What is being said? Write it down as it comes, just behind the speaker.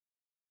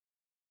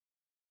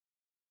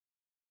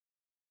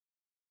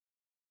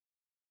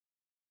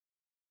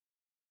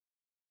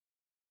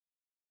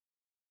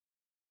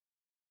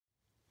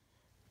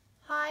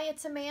Hi,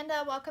 it's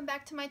Amanda. Welcome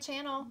back to my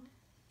channel.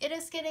 It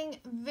is getting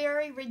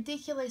very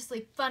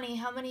ridiculously funny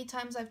how many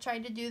times I've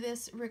tried to do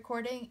this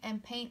recording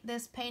and paint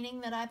this painting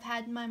that I've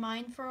had in my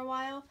mind for a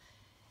while.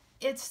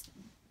 It's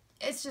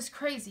just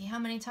crazy how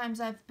many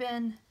times I've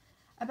been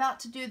about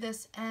to do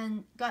this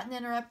and gotten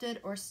interrupted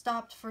or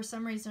stopped for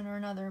some reason or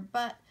another.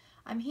 But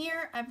I'm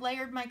here. I've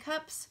layered my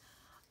cups.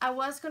 I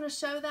was going to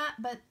show that,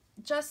 but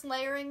just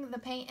layering the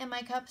paint in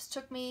my cups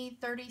took me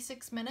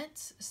 36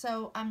 minutes,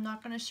 so I'm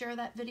not going to share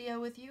that video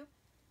with you.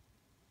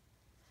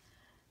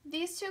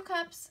 These two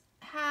cups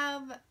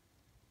have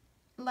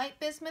light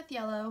bismuth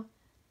yellow,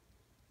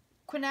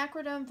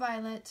 quinacridone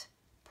violet,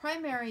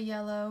 primary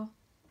yellow,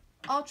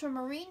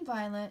 ultramarine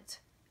violet,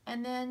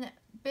 and then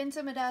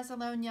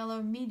benzimidazoline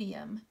yellow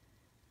medium.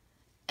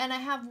 And I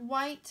have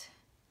white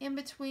in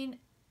between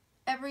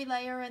every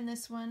layer in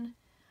this one.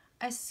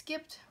 I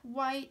skipped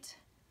white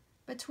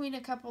between a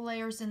couple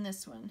layers in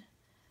this one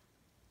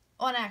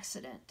on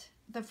accident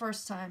the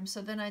first time,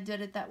 so then I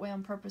did it that way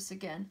on purpose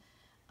again.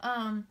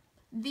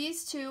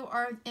 These two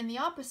are in the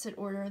opposite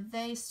order.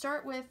 They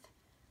start with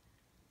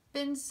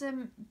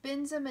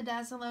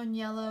benzimidazoline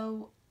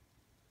yellow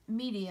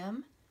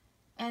medium,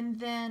 and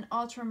then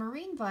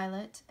ultramarine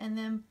violet, and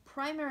then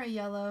primary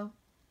yellow,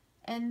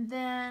 and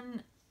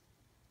then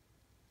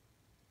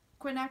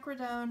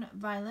quinacridone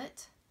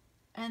violet,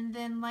 and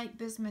then light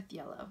bismuth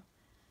yellow.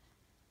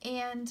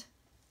 And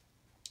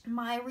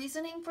my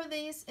reasoning for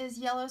these is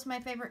yellow is my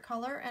favorite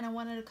color, and I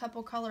wanted a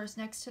couple colors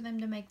next to them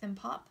to make them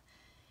pop.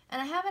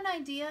 And I have an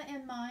idea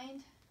in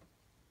mind.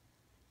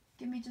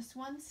 Give me just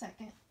 1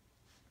 second.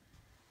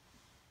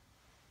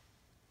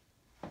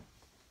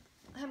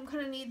 I'm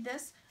going to need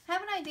this. I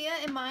have an idea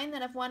in mind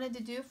that I've wanted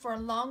to do for a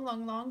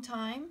long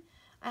time.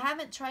 I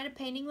haven't tried a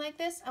painting like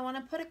this. I want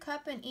to put a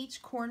cup in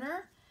each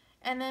corner,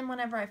 and then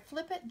whenever I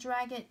flip it,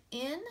 drag it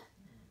in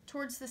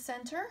towards the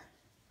center.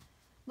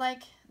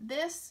 Like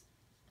this.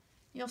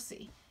 You'll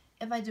see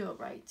if I do it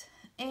right.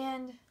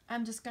 And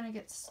I'm just going to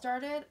get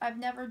started. I've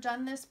never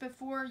done this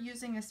before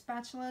using a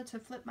spatula to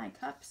flip my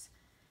cups.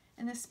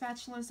 And this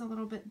spatula is a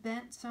little bit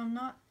bent, so I'm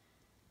not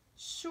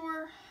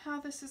sure how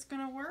this is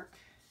going to work.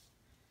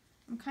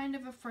 I'm kind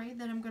of afraid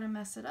that I'm going to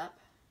mess it up.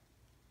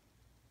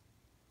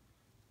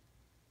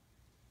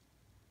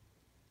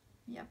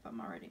 Yep, I'm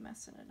already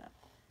messing it up.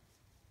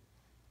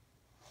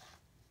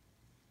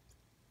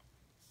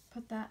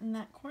 Put that in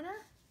that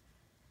corner.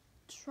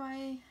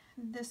 Try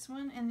this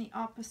one in the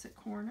opposite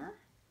corner.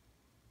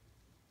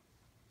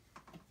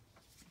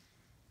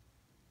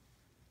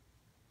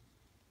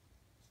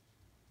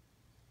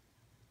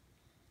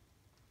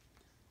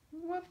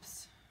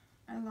 Whoops,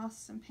 I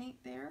lost some paint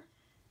there.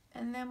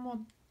 And then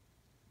we'll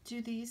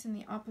do these in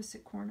the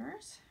opposite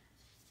corners.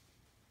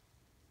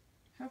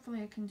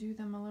 Hopefully I can do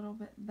them a little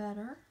bit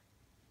better.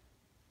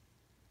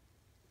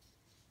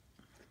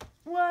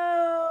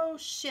 Whoa,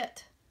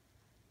 shit.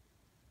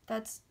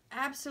 That's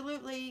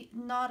absolutely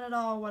not at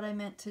all what I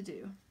meant to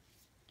do.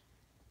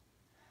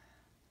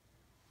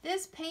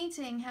 This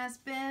painting has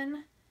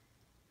been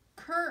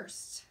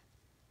cursed.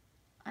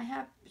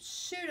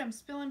 Shoot, I'm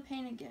spilling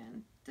paint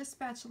again. This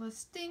spatula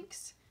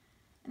stinks,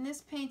 and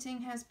this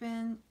painting has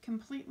been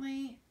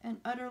completely and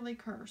utterly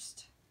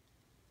cursed.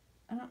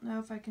 I don't know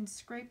if I can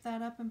scrape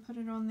that up and put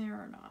it on there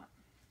or not.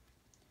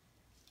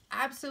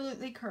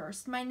 Absolutely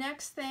cursed. My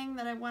next thing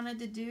that I wanted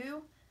to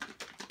do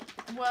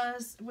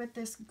was with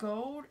this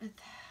gold.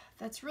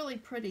 That's really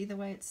pretty the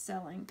way it's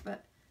selling,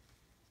 but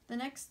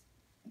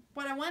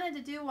what I wanted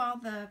to do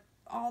while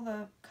all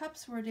the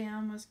cups were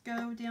down was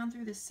go down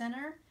through the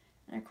center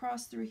and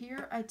across through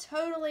here. I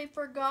totally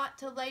forgot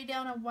to lay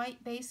down a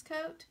white base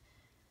coat.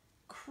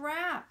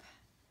 Crap.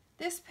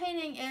 This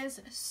painting is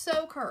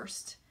so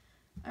cursed.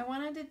 I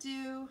wanted to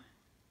do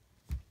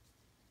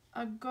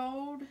a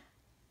gold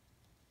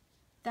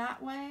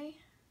that way.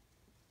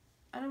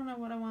 I don't know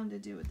what I wanted to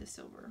do with the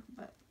silver,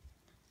 but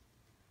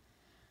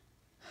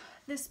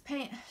this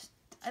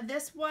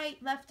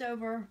white left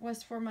over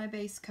was for my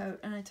base coat,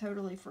 and I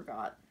totally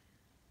forgot.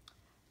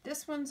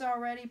 This one's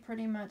already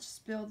pretty much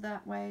spilled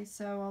that way,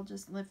 so I'll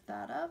just lift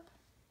that up.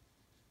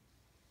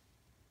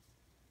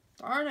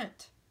 Darn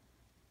it!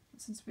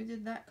 Since we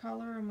did that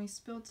color and we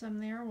spilled some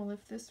there, we'll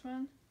lift this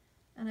one.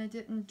 And I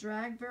didn't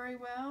drag very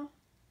well.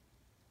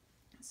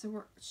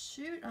 So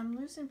shoot, I'm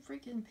losing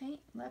freaking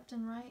paint left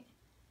and right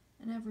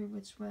and every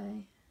which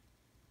way.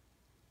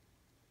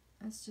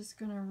 It's just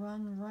going to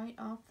run right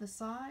off the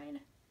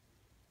side.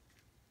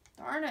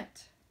 Darn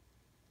it.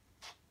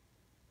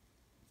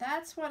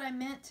 That's what I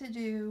meant to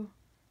do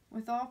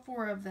with all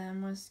four of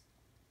them, was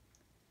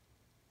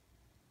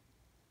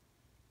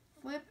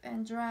flip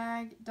and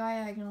drag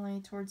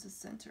diagonally towards the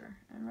center.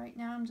 And right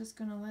now I'm just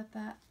going to let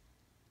that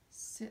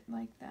sit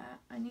like that.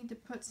 I need to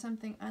put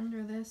something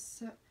under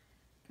this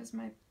because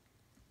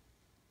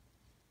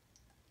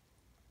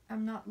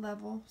I'm not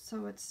level,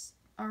 so it's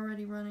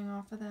already running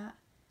off of that.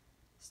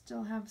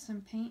 Still have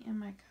some paint in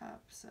my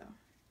cup, so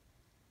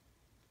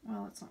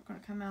well, it's not going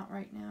to come out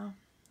right now.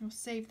 We'll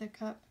save the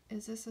cup.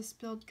 Is this a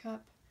spilled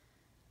cup?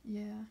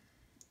 Yeah.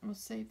 We'll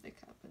save the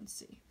cup and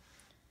see.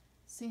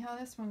 See how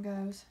this one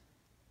goes.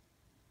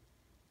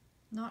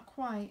 Not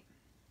quite.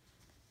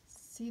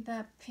 See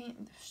that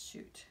paint?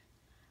 Shoot.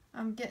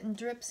 I'm getting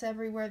drips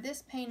everywhere.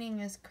 This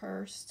painting is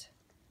cursed.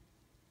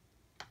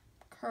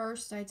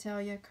 Cursed, I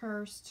tell you,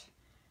 cursed.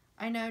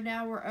 I know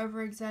now we're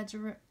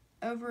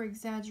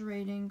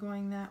over-exaggerating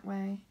going that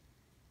way.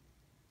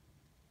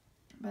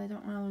 But I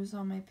don't want to lose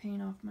all my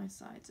paint off my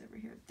sides over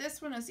here. This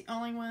one is the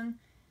only one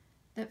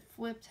that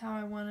flipped how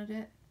I wanted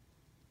it.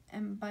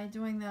 And by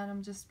doing that,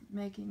 I'm just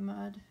making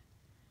mud.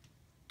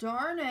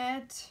 Darn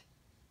it!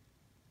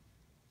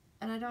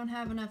 And I don't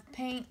have enough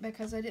paint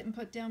because I didn't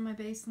put down my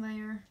base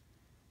layer.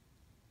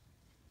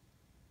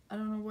 I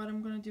don't know what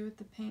I'm going to do with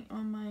the paint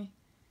on my...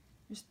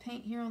 There's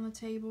paint here on the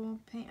table.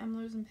 Paint. I'm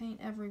losing paint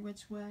every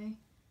which way.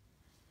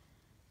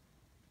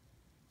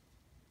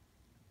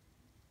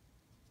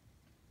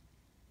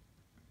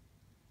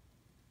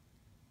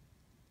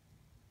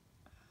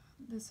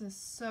 This is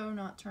so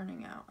not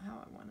turning out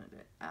how I wanted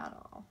it at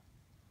all.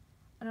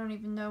 I don't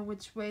even know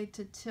which way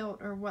to tilt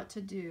or what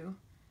to do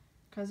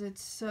because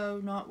it's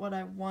so not what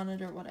I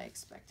wanted or what I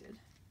expected.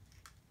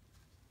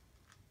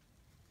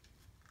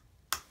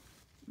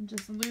 I'm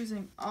just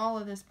losing all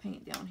of this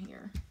paint down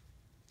here.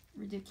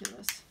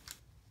 Ridiculous.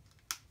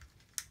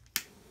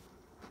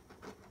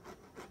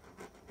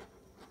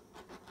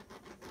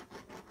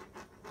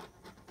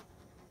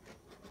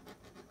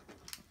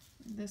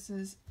 This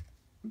is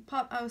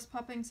I was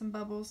popping some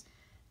bubbles.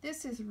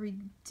 This is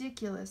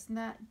ridiculous. And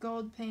that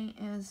gold paint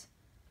is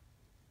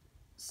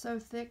so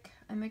thick.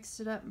 I mixed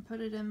it up and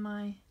put it in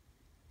my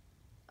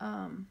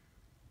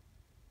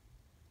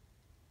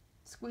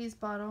squeeze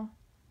bottle.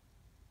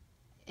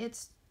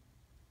 It's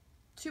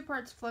 2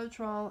 parts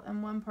Floetrol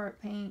and 1 part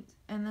paint,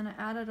 and then I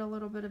added a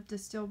little bit of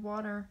distilled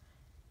water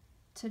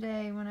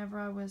today whenever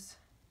I was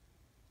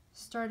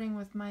starting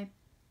with my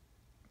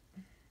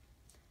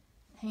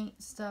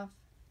paint stuff.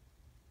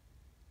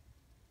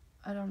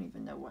 I don't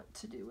even know what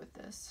to do with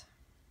this.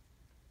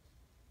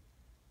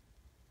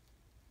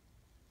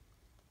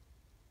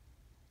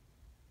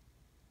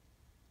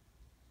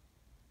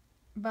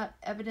 But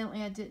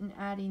evidently I didn't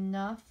add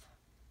enough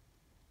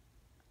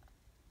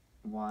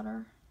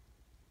water.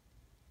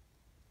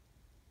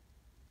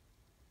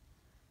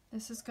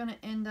 This is going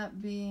to end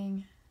up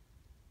being,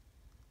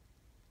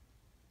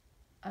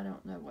 I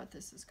don't know what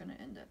this is going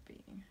to end up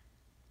being.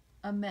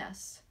 A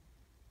mess.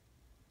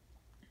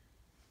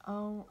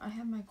 Oh, I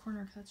have my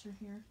corner catcher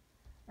here.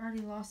 I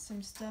already lost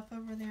some stuff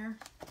over there.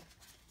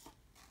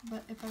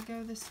 But if I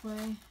go this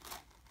way,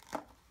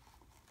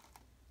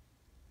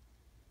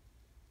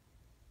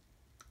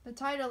 the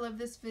title of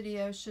this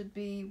video should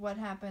be What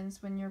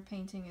Happens When Your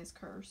Painting is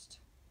Cursed.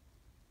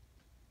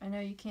 I know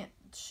you can't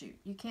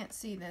you can't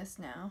see this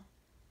now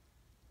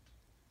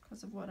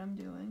because of what I'm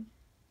doing.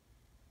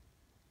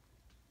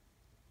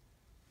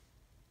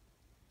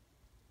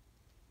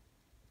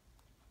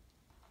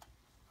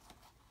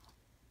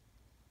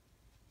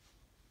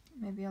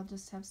 Maybe I'll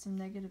just have some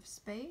negative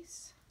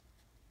space.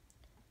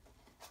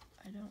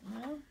 I don't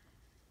know.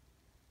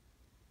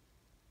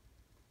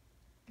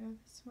 Go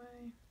this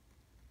way.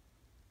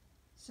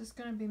 It's just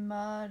going to be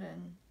mud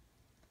and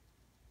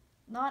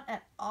not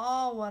at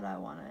all what I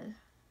wanted.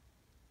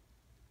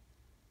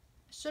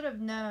 I should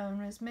have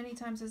known as many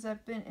times as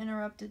I've been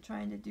interrupted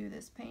trying to do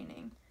this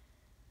painting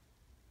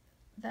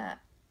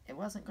that it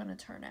wasn't going to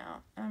turn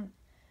out. I'm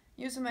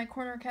using my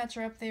corner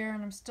catcher up there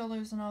and I'm still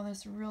losing all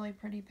this really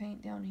pretty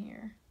paint down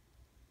here.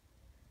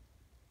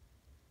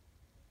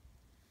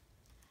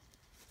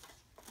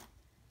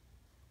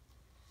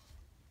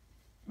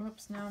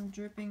 Whoops, now I'm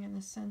dripping in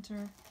the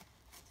center.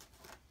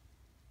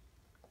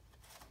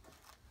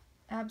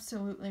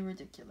 Absolutely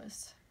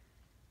ridiculous.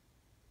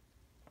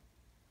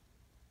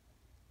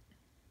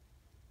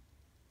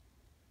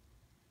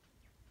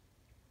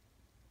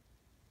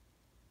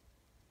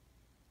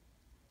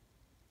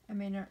 I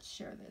may not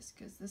share this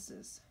because this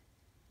is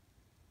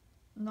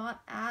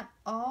not at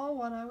all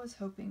what I was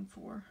hoping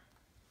for.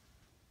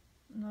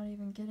 I'm not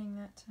even getting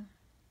that to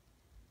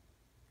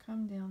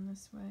come down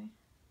this way.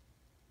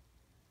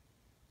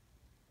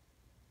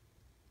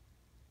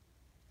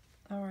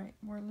 Alright,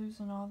 we're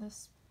losing all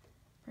this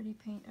pretty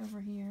paint over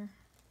here.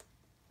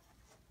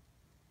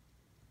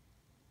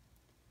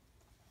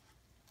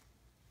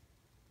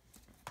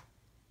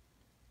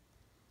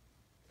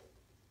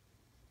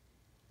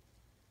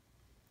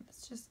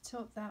 Let's just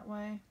tilt that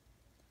way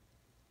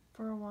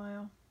for a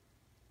while.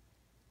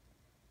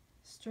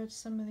 Stretch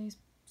some of these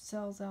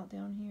cells out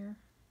down here.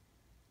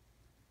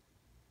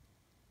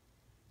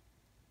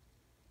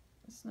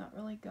 It's not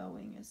really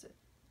going, is it?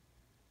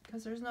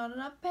 Because there's not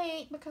enough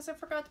paint because I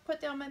forgot to put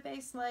down my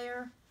base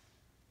layer.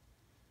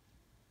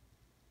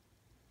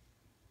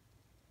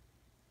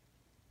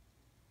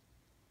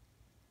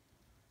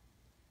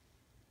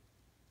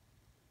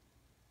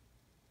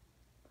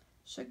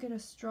 Should get a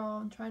straw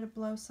and try to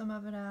blow some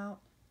of it out.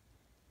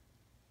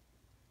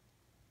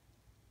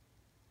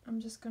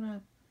 I'm just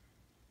gonna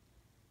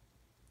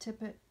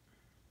tip it.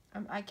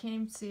 I can't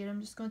even see it. I'm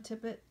just gonna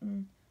tip it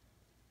and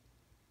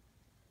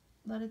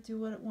let it do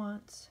what it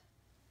wants.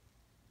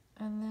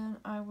 And then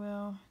I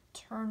will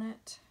turn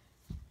it,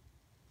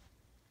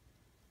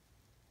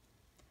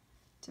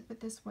 tip it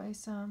this way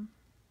some.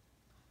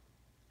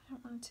 I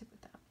don't want to tip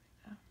it that way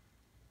though.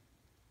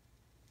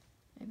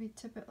 Maybe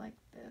tip it like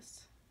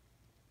this.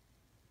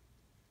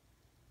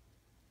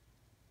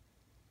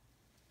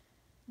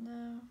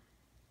 No.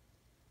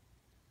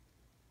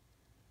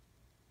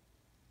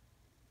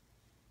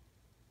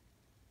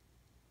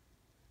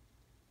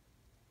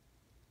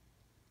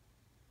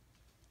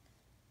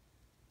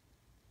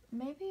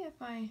 Maybe if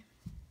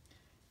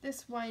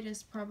this white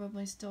is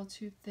probably still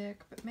too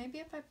thick, but maybe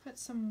if I put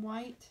some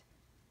white,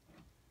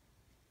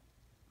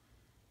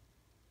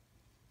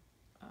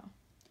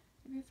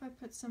 maybe if I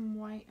put some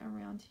white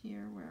around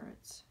here where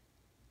it's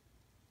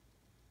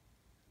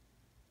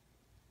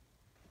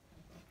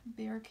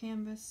bare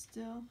canvas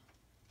still,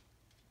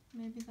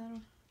 maybe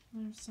that'll,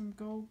 there's some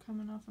gold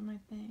coming off of my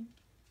thing.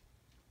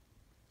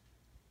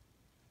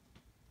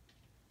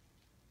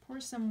 Pour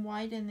some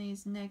white in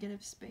these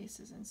negative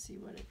spaces and see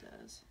what it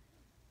does.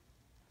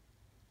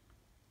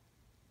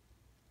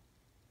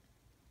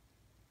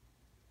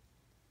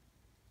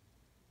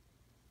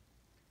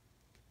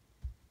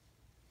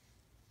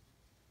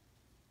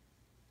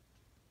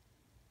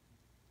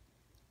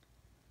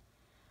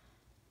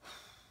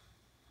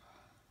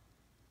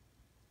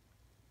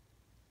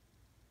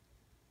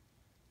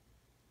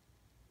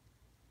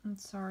 I'm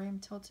sorry, I'm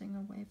tilting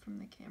away from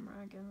the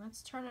camera again.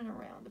 Let's turn it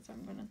around if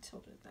I'm going to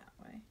tilt it that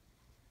way.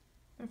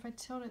 But if I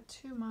tilt it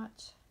too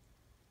much,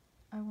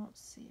 I won't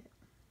see it.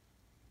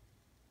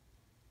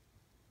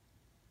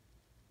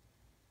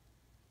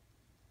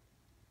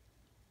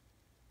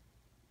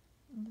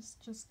 And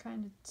just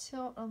kind of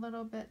tilt a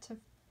little bit to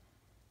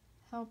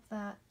help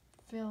that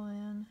fill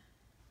in.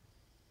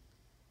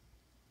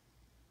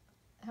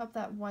 Help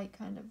that white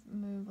kind of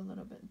move a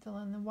little bit and fill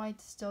in. The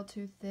white's still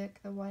too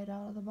thick, the white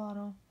out of the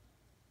bottle.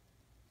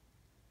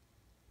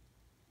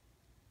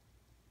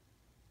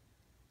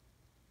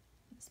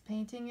 This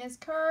painting is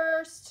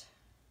cursed.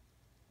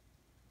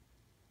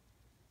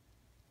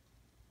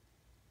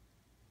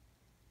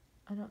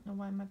 I don't know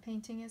why my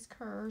painting is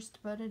cursed,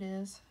 but it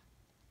is.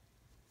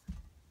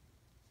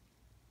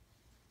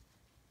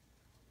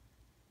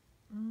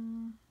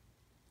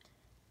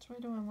 Which way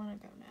do I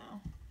want to go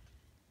now?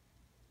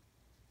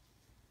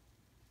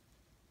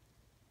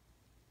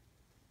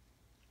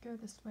 Go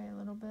this way a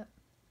little bit.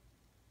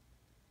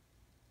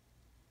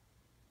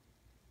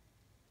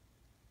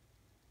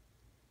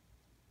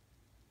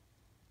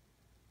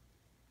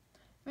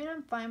 I mean,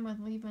 I'm fine with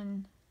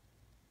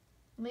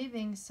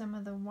leaving some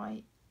of the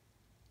white,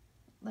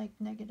 like,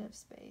 negative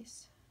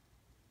space.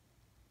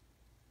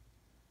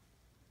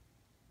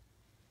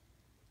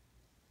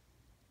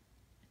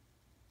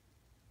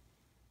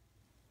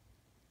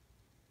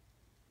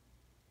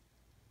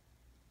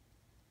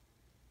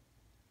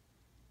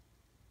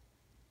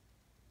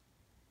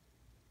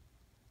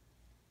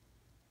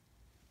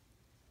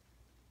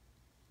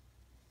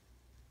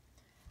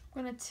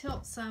 I'm going to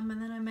tilt some,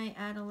 and then I may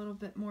add a little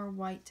bit more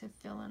white to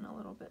fill in a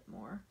little bit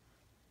more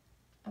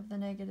of the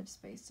negative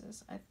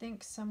spaces. I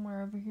think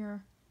somewhere over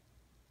here,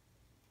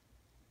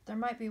 there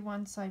might be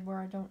one side where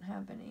I don't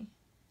have any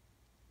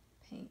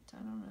paint. I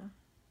don't know.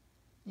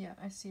 Yeah,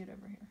 I see it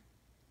over here.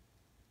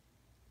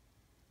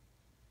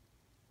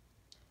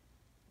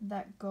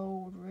 That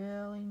gold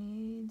really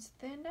needs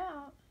thinned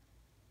out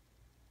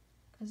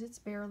because it's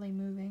barely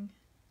moving.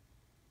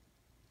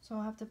 So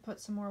I'll have to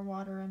put some more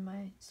water in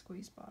my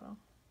squeeze bottle.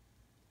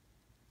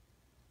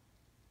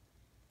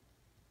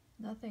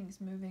 Nothing's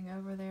moving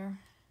over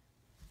there.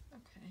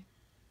 Okay.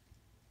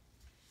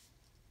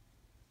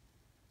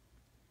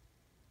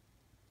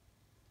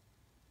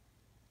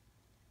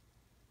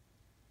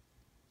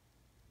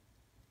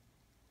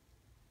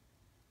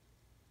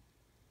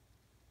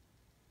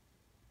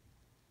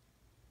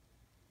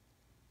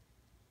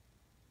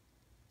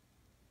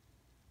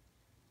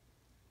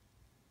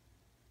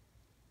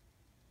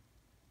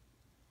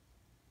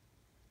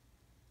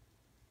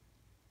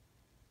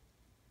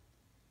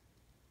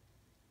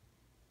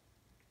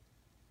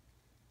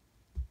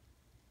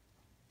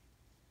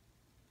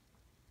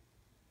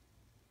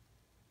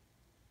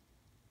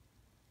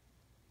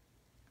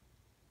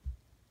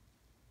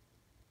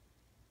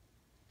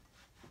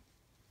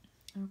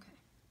 Okay,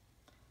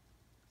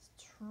 let's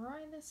try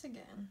this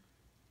again.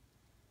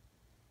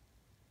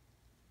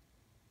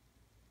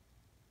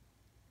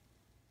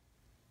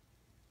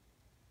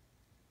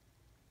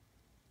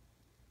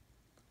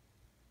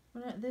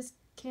 This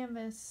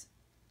canvas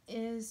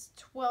is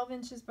 12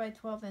 inches by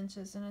 12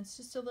 inches, and it's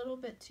just a little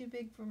bit too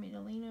big for me to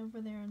lean over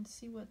there and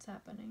see what's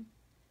happening.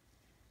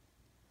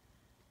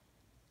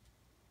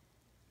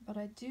 But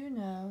I do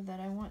know that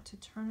I want to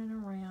turn it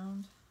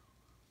around.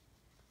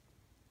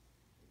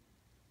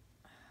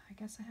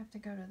 I guess I have to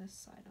go to this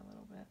side a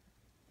little bit.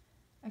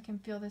 I can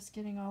feel this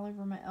getting all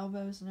over my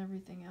elbows and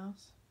everything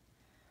else.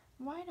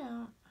 Why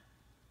don't...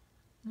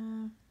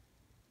 No.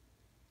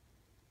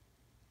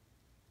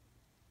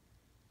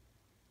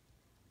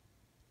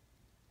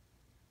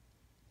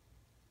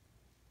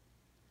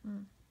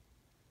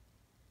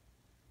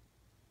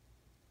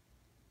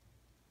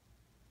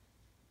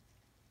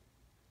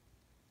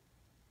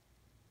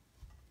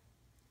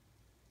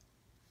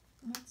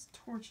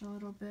 torch a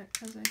little bit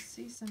because I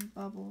see some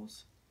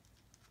bubbles.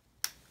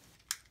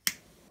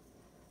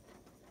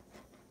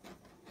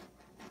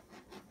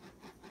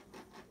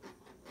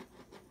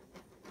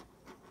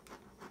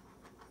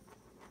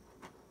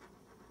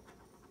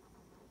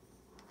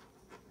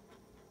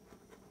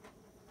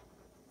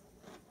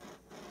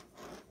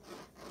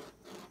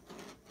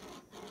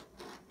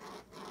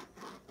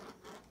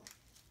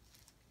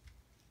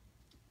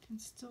 Can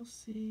still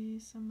see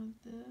some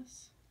of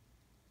this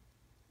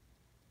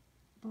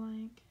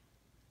blank.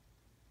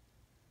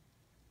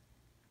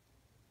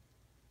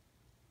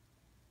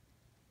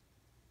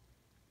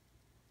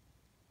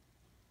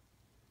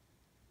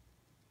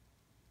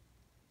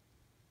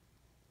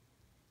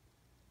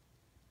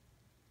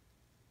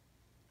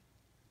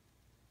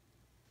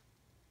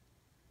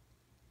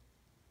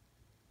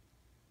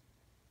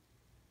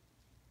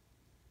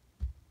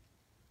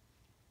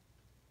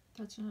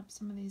 Touching up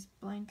some of these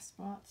blank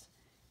spots.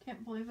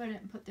 Can't believe I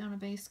didn't put down a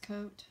base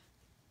coat.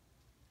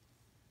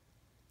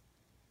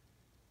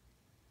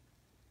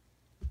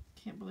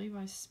 Can't believe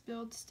I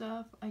spilled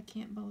stuff. I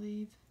can't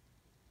believe.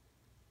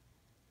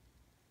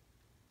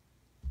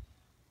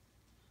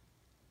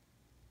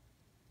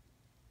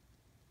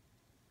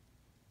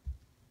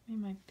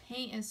 And my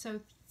paint is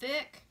so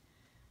thick.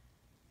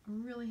 I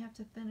really have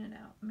to thin it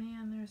out.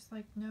 Man, there's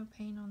like no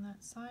paint on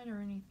that side or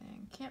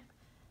anything.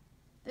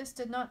 This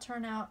did not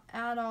turn out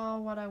at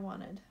all what I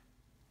wanted.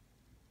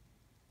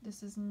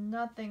 This is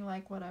nothing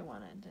like what I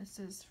wanted. This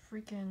is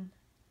freaking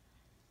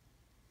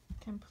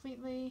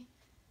completely,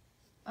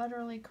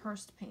 utterly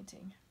cursed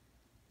painting.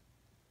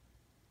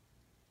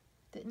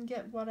 Didn't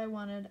get what I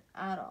wanted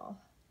at all.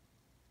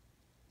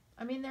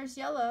 I mean, there's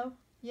yellow.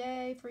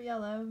 Yay for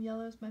yellow.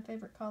 Yellow is my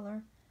favorite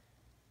color.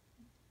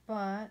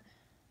 But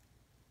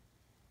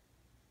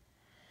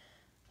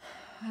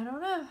I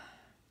don't know.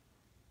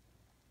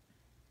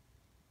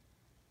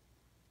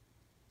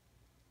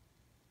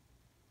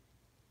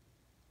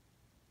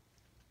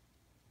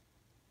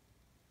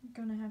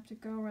 I'm gonna have to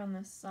go around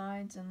the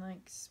sides and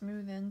like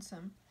smooth in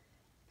some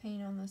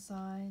paint on the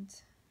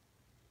sides.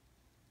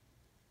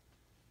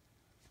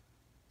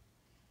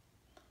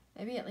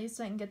 Maybe at least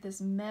I can get this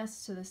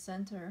mess to the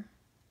center.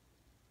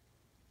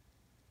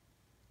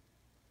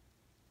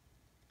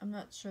 I'm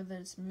not sure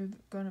that it's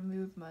gonna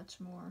move much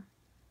more.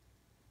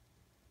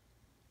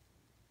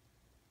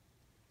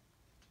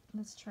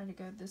 Let's try to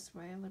go this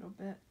way a little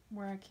bit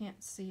where I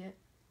can't see it.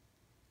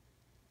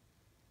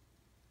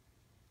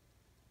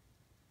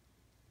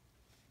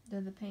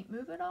 Did the paint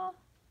move at all?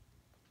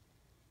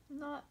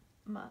 Not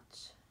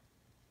much.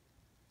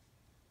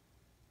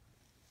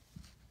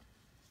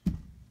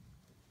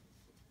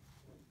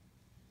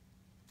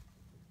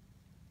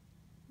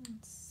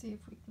 Let's see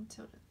if we can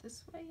tilt it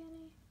this way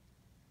any.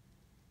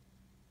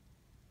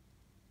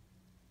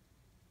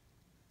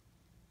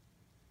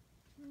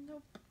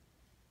 Nope.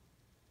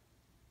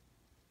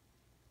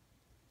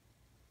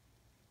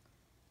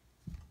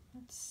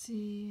 Let's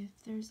see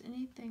if there's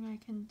anything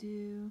I can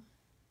do.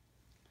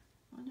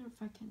 I wonder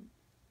if I can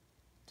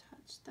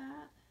touch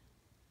that.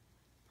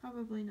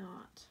 Probably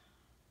not.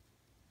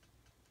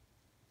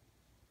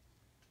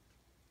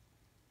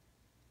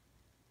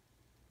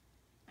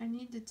 I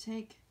need to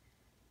take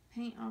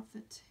paint off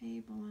the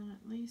table and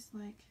at least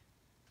like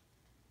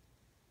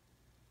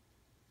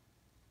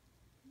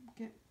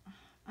get,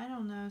 I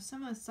don't know,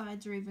 some of the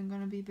sides are even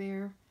going to be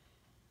bare.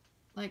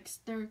 Like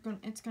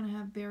it's going to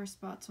have bare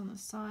spots on the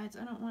sides.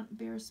 I don't want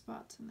bare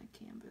spots in the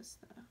canvas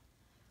though.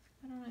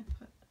 Why don't I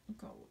put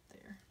gold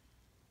there?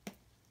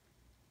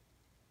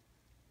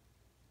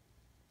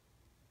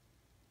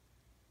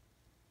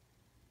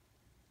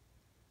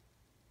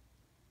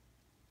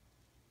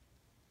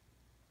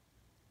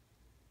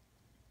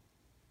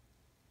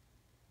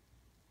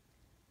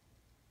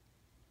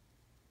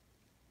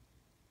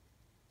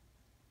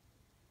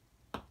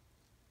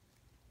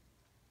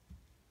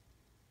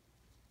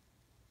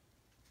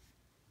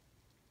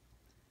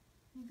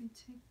 Maybe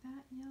take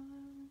that yellow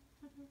and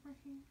put over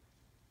here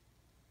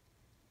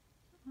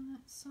on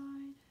that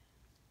side.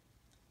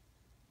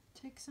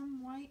 Take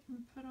some white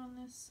and put on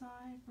this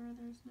side where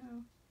there's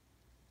no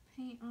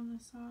paint on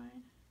the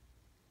side.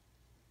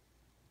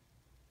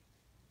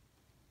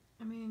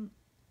 I mean,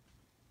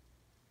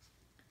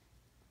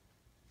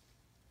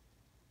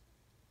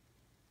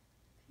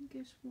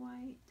 pinkish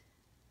white.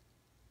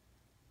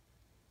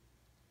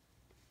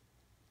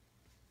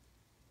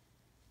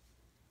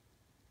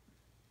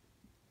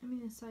 I mean,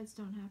 the sides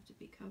don't have to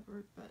be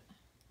covered, but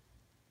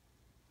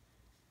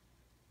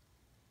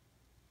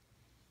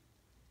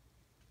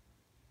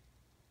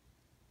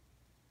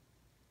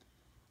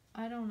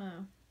I don't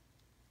know.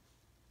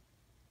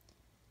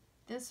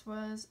 This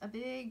was a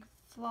big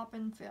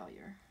flopping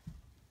failure.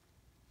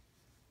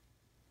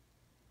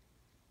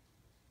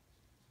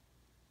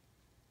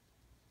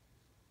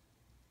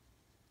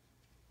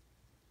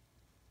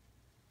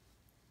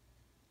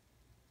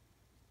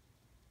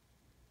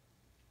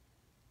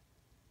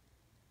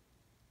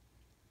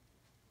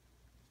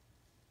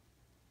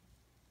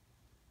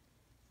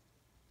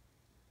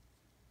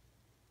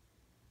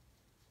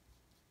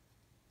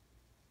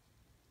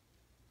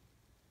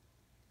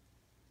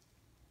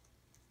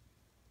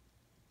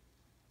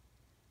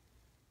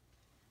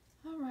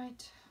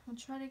 Alright, we'll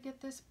try to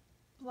get this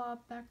blob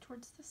back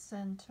towards the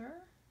center.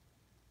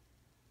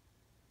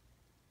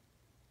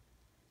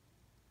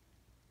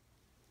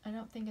 I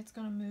don't think it's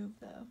going to move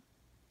though.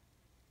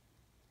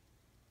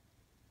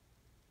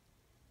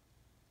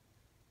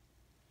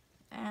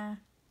 I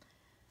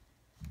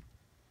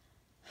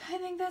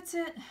think that's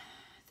it. I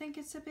think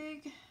it's a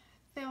big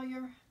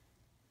failure.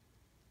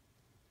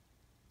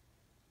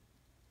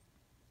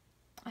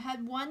 I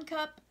had one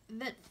cup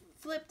that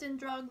flipped and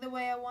drug the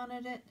way I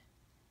wanted it.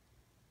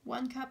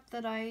 One cup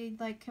that I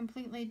like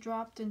completely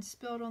dropped and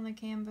spilled on the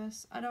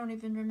canvas. I don't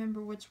even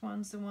remember which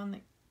one's the one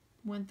that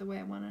went the way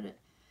I wanted it.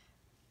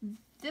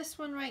 This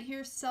one right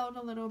here selled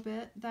a little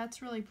bit.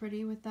 That's really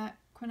pretty with that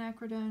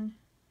quinacridone.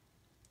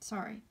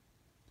 Sorry.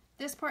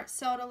 This part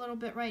selled a little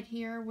bit right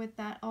here with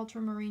that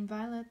ultramarine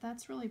violet.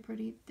 That's really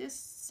pretty. This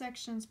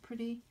section's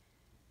pretty.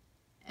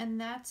 And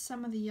that's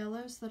some of the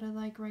yellows that I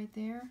like right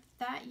there.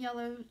 That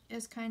yellow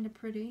is kind of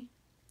pretty.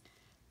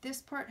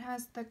 This part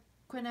has the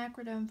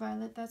quinacridone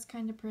violet. That's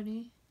kind of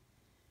pretty.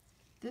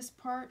 This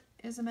part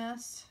is a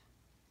mess.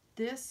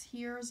 This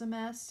here is a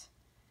mess.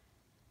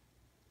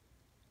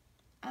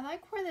 I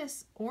like where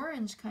this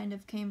orange kind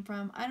of came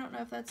from. I don't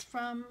know if that's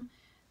from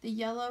the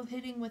yellow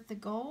hitting with the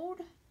gold,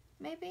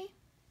 maybe?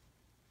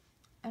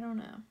 I don't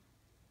know.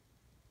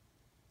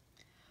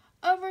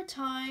 Over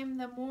time,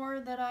 the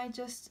more that I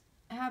just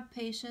have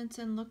patience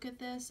and look at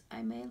this,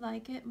 I may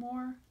like it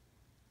more.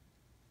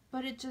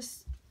 But it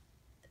just,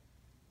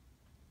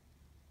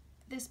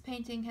 this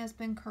painting has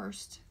been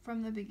cursed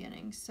from the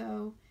beginning,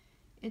 so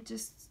it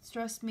just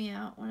stressed me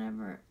out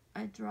whenever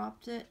I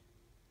dropped it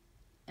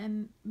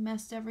and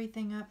messed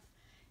everything up.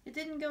 It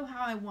didn't go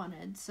how I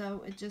wanted,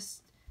 so it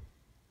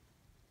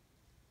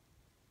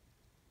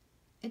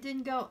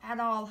didn't go at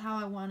all how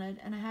I wanted,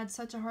 and I had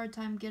such a hard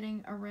time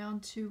getting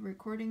around to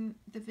recording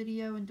the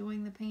video and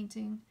doing the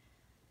painting.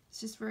 It's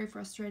just very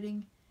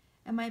frustrating.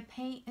 And my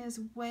paint is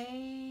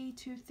way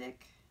too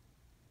thick.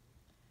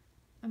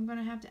 I'm going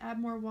to have to add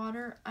more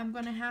water. I'm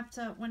going to have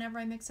to, whenever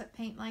I mix up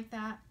paint like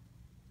that,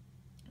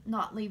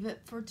 not leave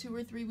it for 2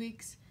 or 3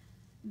 weeks.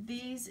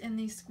 These in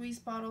these squeeze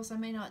bottles, I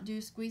may not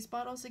do squeeze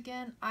bottles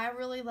again. I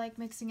really like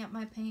mixing up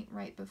my paint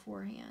right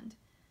beforehand.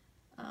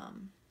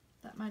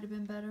 That might have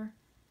been better.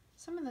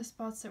 Some of the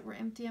spots that were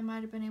empty, I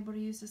might have been able to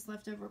use this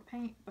leftover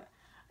paint, but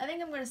I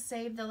think I'm going to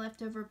save the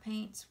leftover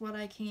paints, what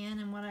I can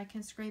and what I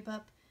can scrape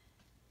up,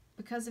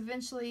 because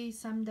eventually,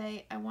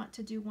 someday, I want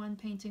to do one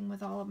painting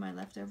with all of my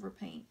leftover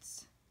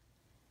paints.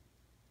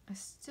 I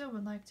still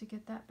would like to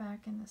get that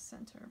back in the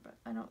center, but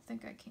I don't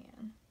think I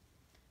can.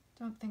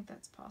 Don't think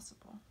that's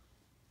possible.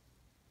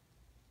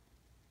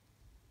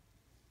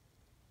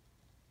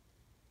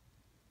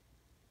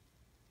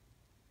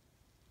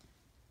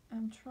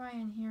 I'm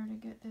trying here to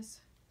get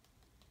this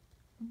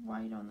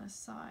white on the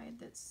side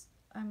that's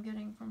I'm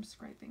getting from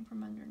scraping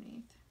from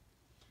underneath.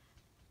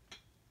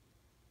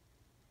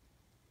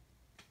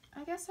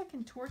 I guess I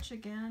can torch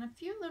again. A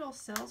few little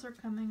cells are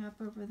coming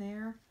up over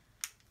there.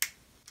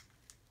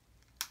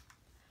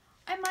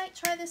 I might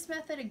try this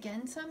method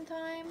again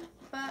sometime,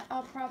 but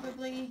I'll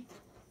probably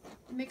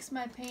mix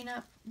my paint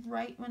up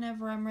right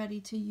whenever I'm ready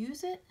to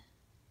use it.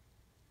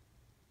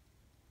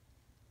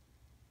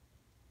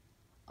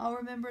 I'll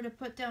remember to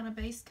put down a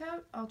base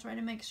coat. I'll try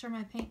to make sure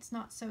my paint's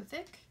not so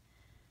thick.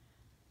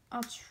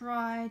 I'll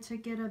try to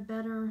get a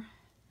better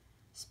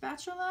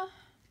spatula.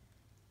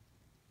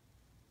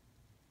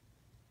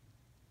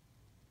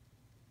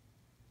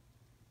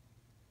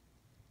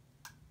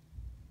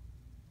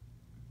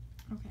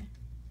 Okay.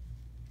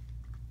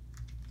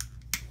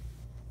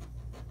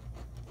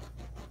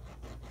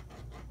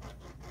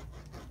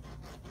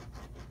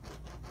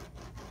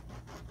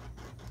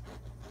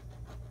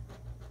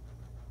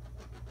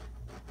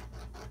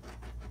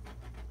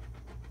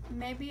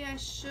 Maybe I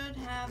should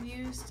have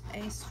used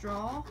a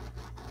straw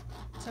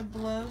to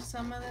blow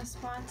some of the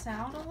spots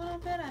out a little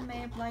bit. I may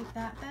have liked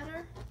that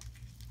better.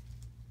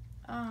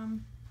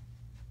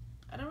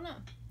 I don't know.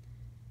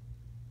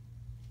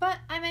 But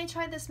I may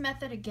try this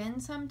method again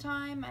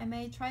sometime. I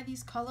may try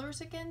these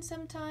colors again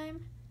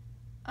sometime.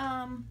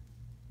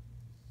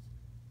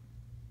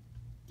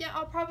 Yeah,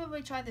 I'll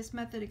probably try this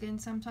method again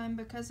sometime,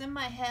 because in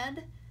my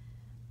head,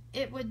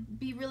 it would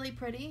be really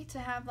pretty to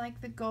have like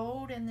the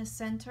gold in the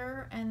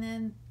center and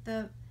then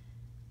the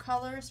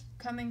colors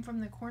coming from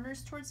the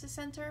corners towards the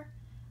center.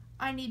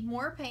 I need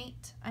more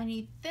paint. I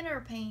need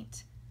thinner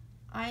paint.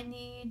 I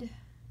need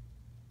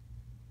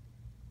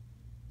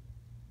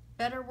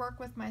better work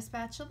with my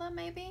spatula,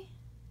 maybe.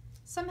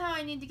 Somehow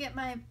I need to get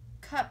my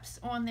cups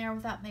on there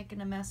without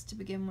making a mess to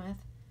begin with.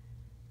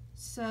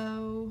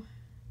 So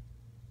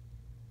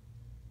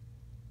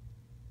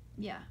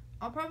yeah,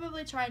 I'll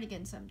probably try it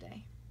again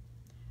someday.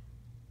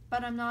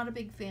 But I'm not a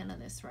big fan of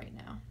this right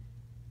now.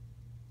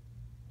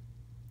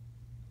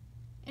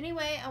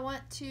 Anyway, I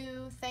want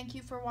to thank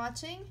you for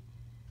watching.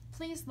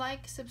 Please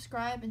like,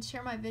 subscribe, and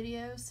share my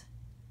videos.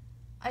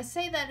 I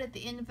say that at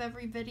the end of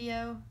every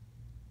video,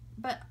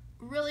 but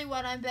really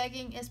what I'm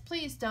begging is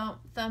please don't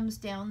thumbs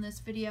down this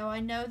video. I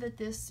know that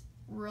this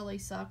really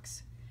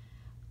sucks.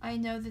 I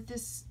know that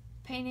this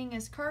painting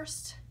is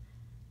cursed.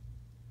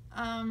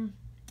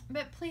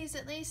 But please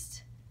at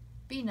least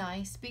be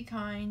nice, be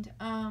kind.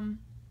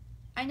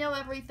 I know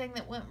everything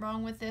that went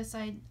wrong with this.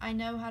 I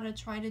know how to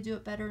try to do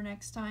it better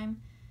next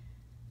time.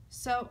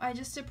 So I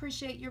just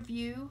appreciate your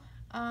view.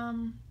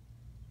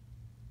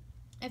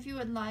 If you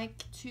would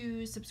like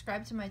to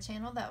subscribe to my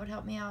channel, that would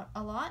help me out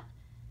a lot.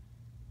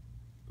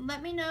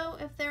 Let me know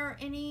if there are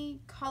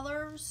any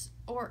colors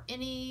or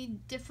any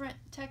different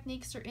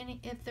techniques, or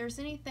if there's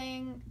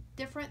anything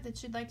different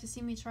that you'd like to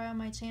see me try on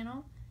my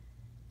channel.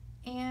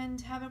 And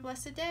have a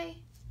blessed day.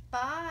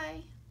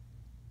 Bye.